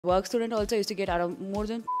Work student also used to get around more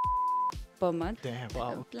than per month. Damn,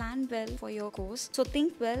 wow. Plan well for your course. So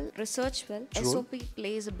think well, research well. True. SOP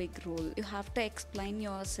plays a big role. You have to explain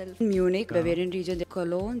yourself. Munich, Bavarian region,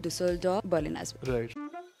 Cologne, Düsseldorf, Berlin as well. Right.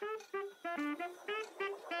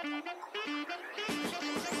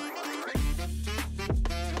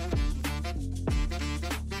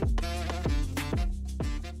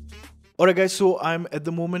 Alright guys, so I'm at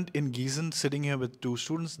the moment in Gießen sitting here with two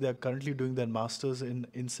students. They are currently doing their masters in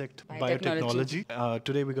insect biotechnology.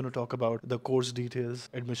 Today we're going to talk about the course details,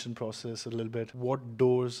 admission process a little bit. What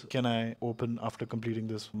doors can I open after completing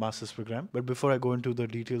this master's program? But before I go into the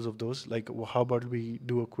details of those, like how about we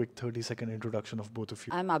do a quick 30-second introduction of both of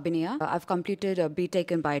you? I'm Abhinaya. I've completed a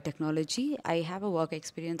BTech in biotechnology. I have a work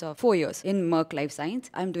experience of 4 years in Merck Life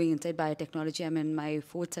Science. I'm doing inside biotechnology. I'm in my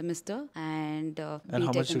 4th semester. And how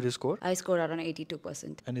much did you score? I scored around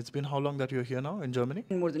 82%. And it's been how long that you're here now in Germany?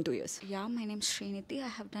 In more than 2 years. Yeah, my name's Srinidhi. I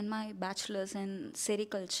have done my bachelor's in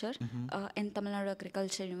sericulture in Tamil Nadu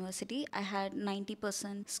Agriculture University. I had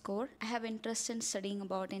 90% score. I have interest in studying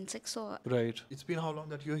about insects. So Right. It's been how long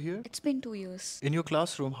that you're here? it's been 2 years. In your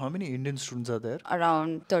classroom, how many Indian students are there?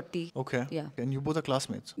 Around 30. Okay. Yeah. And you both are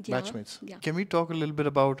classmates, Yeah, batchmates. yeah. Can we talk a little bit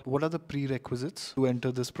about what are the prerequisites to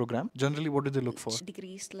enter this program? Generally, what do they look for?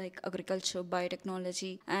 Degrees like agriculture,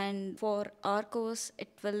 biotechnology, and for our course, it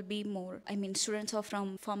will be more. I mean, students are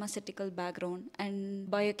from pharmaceutical background and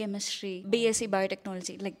biochemistry, BSc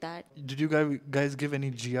biotechnology, like that. Did you guys give any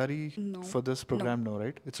GRE No. for this program? No,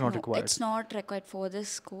 right? It's not No, required. It's not required for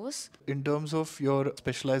this course. In terms of your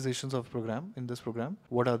specializations of program in this program,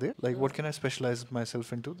 what are they? Like, what can I specialize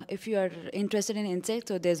myself into? If you are interested in insects,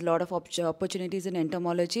 so there's a lot of opportunities in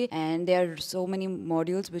entomology, and there are so many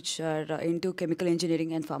modules which are into chemical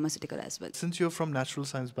engineering and pharmaceutical as well. Since you're from natural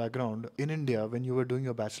science background, in India, when you were doing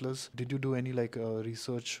your bachelor's, did you do any like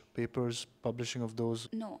research papers, publishing of those?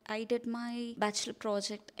 No, I did my bachelor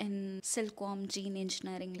project in silkworm gene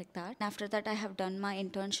engineering, like that. And after that, I have done my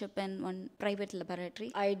internship in one private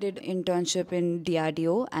laboratory. I did internship in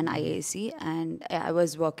DRDO and IAC, and I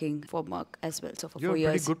was working for Merck as well. So for You have 4 a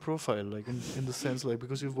years. pretty good profile, like in the sense, like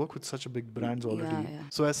because you've worked with such a big brands already. yeah.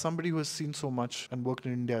 So as somebody who has seen so much and worked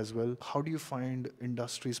in India as well, how do you find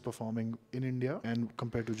industries performing in India and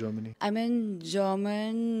compared to Germany? I mean,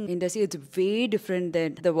 German industry, it's way different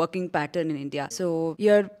than the working pattern in India. So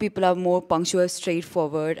here people are more punctual,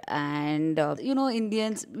 straightforward, and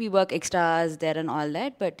Indians, we work extras there and all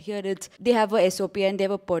that. But here they have a SOP and they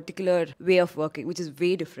have a particular way of working, which is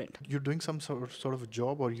way different. You're doing some sort of a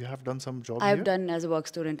job, or you have done some job I've here? done as a work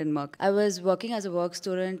student in Merck. I was working as a work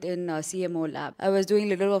student in CMO lab. I was doing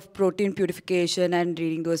a little of protein purification and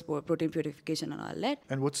reading those protein purification and all that.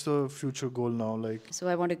 And what's the future goal now? Like So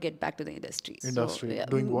I want to get back to the industry. Industry.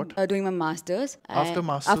 Doing what? Doing my masters. After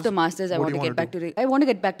masters? After masters, I What want do to you get wanna back to the. I want to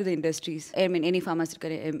get back to the industries. I mean, any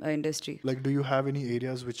pharmaceutical industry. do you have any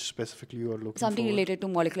areas which specifically you are looking Something forward? related to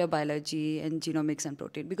molecular biology and genomics and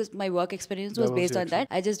protein, because my work experience That was was based your on that.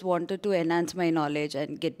 I just wanted to enhance my knowledge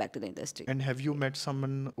and get back to the industry. And have you met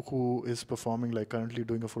someone who is performing, like currently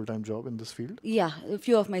doing a full-time job in this field? Yeah, a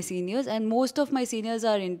few of my seniors, and most of my seniors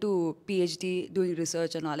are into PhD, doing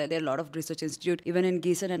research and all that. There are a lot of research institute, even in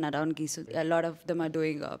Gießen and around Gießen. A lot of them are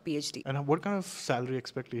doing PhD. And what kind of salary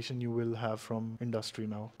expectation you will have from industry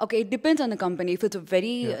now? Okay, it depends on the company. If it's a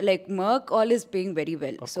very, like Merck, all is paying very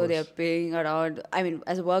well. Of So they're course. paying around, I mean,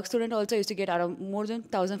 as a work student also, I used to get around more than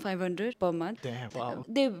 1,500 per month. Damn, wow.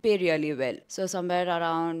 They pay really well. So somewhere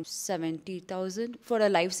around 70,000. For a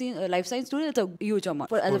life science student, it's a huge amount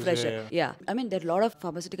for as a course, fresher. Yeah. I mean, there are a lot of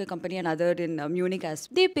pharmaceutical company and other in Munich as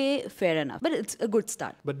they pay fair enough. But it's a good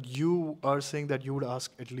start. But you are saying that you would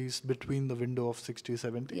ask at least between the window of 60,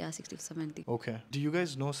 70? Yeah, 60 to 70. Okay. Do you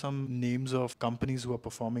guys know some names of companies who are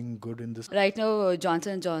performing good in this? Right now,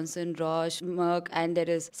 Johnson & Johnson, Roche, Merck, and there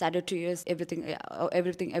is Sartorius,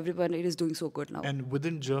 everyone, it is doing so good now. And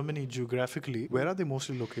within Germany, geographically, where are they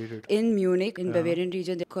mostly located? In Munich, in Bavarian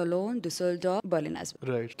region, Cologne, Düsseldorf, Berlin as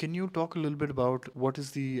well. Right. Can you talk a little bit about what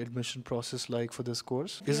is the admission process like for this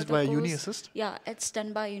course? Is Yeah, it the by course- Uni Assist? Yeah, it's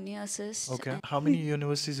done by Uni Assist. Okay. How many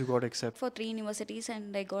universities you got accepted? For 3 universities,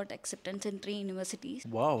 and I got acceptance in 3 universities.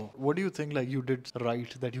 Wow. What do you think like you did right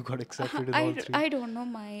that you got accepted in all three? I don't know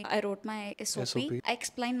I wrote my SOP. SOP. I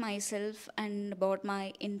explained myself and about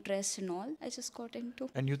my interest and all. I just got into.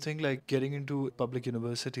 And you think like getting into public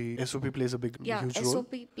university, SOP plays a Yeah, huge role?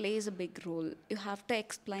 SOP plays a big role. You have to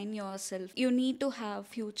explain yourself. You need to have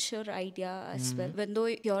future idea as well, even though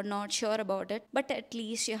you're not sure about it. But at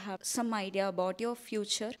least you have some idea about your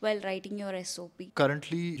future while writing your SOP.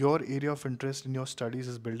 Currently, your area of interest in your studies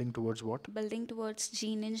studies is building towards what? Building towards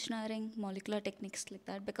gene engineering, molecular techniques like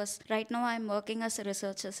that. Because right now I'm working as a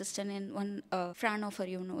research assistant in one Fraunhofer,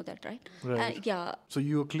 you know that, right? Right. Yeah. So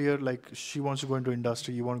you're clear, like she wants to go into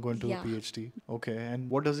industry, you want to go into Yeah. a PhD. Okay. And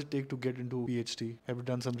what does it take to get into PhD? Have you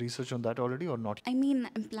done some research on that already or not? I mean,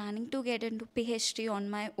 I'm planning to get into PhD on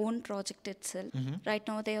my own project itself. Mm-hmm. Right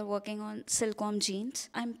now, they are working on silkworm genes.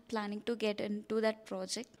 I'm planning to get into that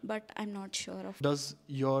project, but I'm not sure of. Does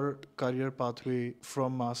your career pathway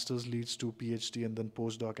from masters leads to PhD and then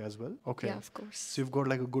postdoc as well? Okay. Yeah, of course. So you've got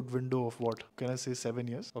like a good window of what? Can I say 7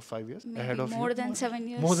 years or 5 years Maybe ahead of more you? than 7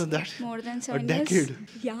 years. More than that? More than A 7 decade.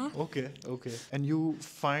 years. Yeah. Okay, okay. And you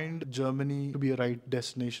find Germany to be a right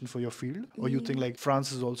destination for your field? Or you think like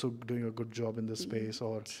France is also doing a good job in this space,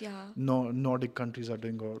 or Yeah. Nordic countries are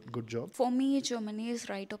doing a good job? For me, Germany is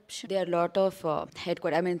right option. There are a lot of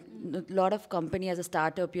headquarters. I mean, a lot of company as a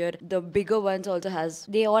startup here. The bigger ones also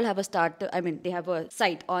they all have a startup. I mean, they have a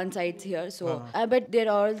site on sites here. So, but there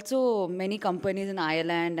are also many companies in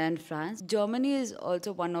Ireland and France. Germany is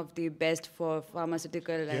also one of the best for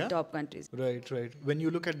pharmaceutical and top countries. Right, right. When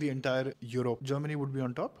you look at the entire Europe, Germany would be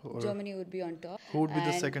on top? Or Germany would be on top. who would be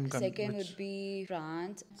the And second country? Second would be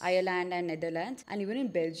France, Ireland, and Netherlands, and even in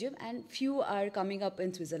Belgium. And few are coming up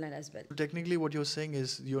in Switzerland as well. Technically, what you're saying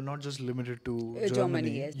is you're not just limited to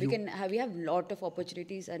Germany, yes. We have lot of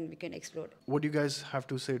opportunities and we can explore. What do you guys have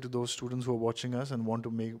to say to those students who are watching us and want to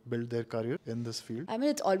build their career in this field? I mean,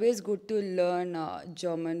 it's always good to learn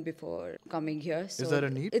German before coming here. So Is that a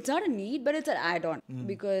need? It's not a need, but it's an add-on.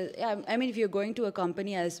 Because, I mean, if you're going to a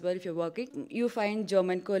company as well, if you're working, you find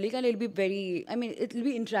German colleague and it'll be it'll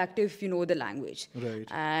be interactive if you know the language. Right.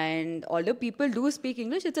 And although people do speak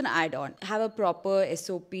English, it's an add-on. Have a proper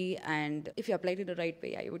SOP, and if you apply it in the right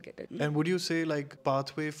way, you would get it. And would you say like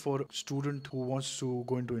pathway for student who wants to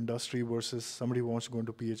go into industry versus somebody who wants to go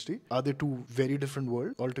into PhD? Are they two very different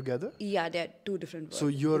worlds altogether? Yeah, they're two different worlds.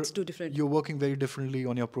 So it's two different. You're working very differently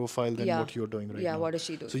on your profile than what you're doing right now. Yeah, what does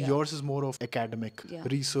she do? So yours is more of academic Yeah.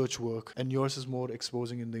 research work, and yours is more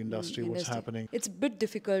exposing in the industry what's happening. It's a bit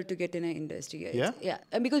difficult to get in an industry. Yeah? Yeah,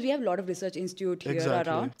 and because we have a lot of research institute here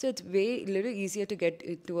around, so it's little easier to get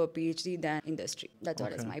into a PhD than industry. That's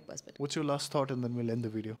what is my perspective. What's your last thought, and then we'll end the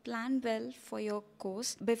video. Plan well for your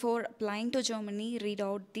course. Before applying to Germany, read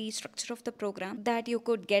out the structure of the program that you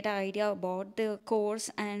could get an idea about the course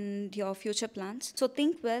and your future plans. So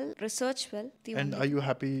think well, research well. And are you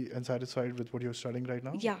happy and satisfied with what you're studying right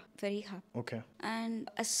now? Yeah, very happy. Okay. And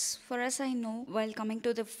as far as I know, while coming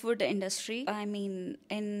to the food industry, I mean,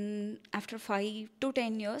 after 5 to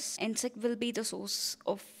 10 years, insect will be the source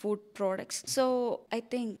of food products. So I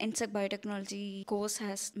think insect biotechnology course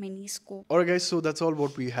has many scope. Alright guys, so that's all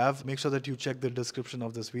what we have. Make sure that you check the description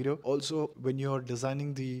of this video. Also, when you're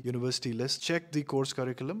designing the university list, check the course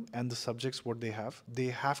curriculum and the subjects what they have. They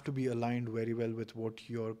have to be aligned very well with what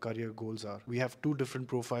your career goals are. We have two different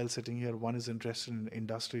profiles sitting here. One is interested in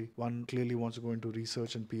industry. One clearly wants to go into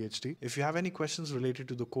research and PhD. If you have any questions related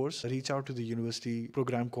to the course, reach out to the university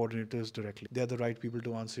program coordinators directly. They are the right people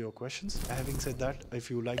to answer your questions. Having said that, if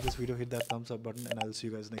you like this video, hit that thumbs up button and I'll see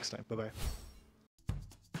you guys next time. Bye-bye.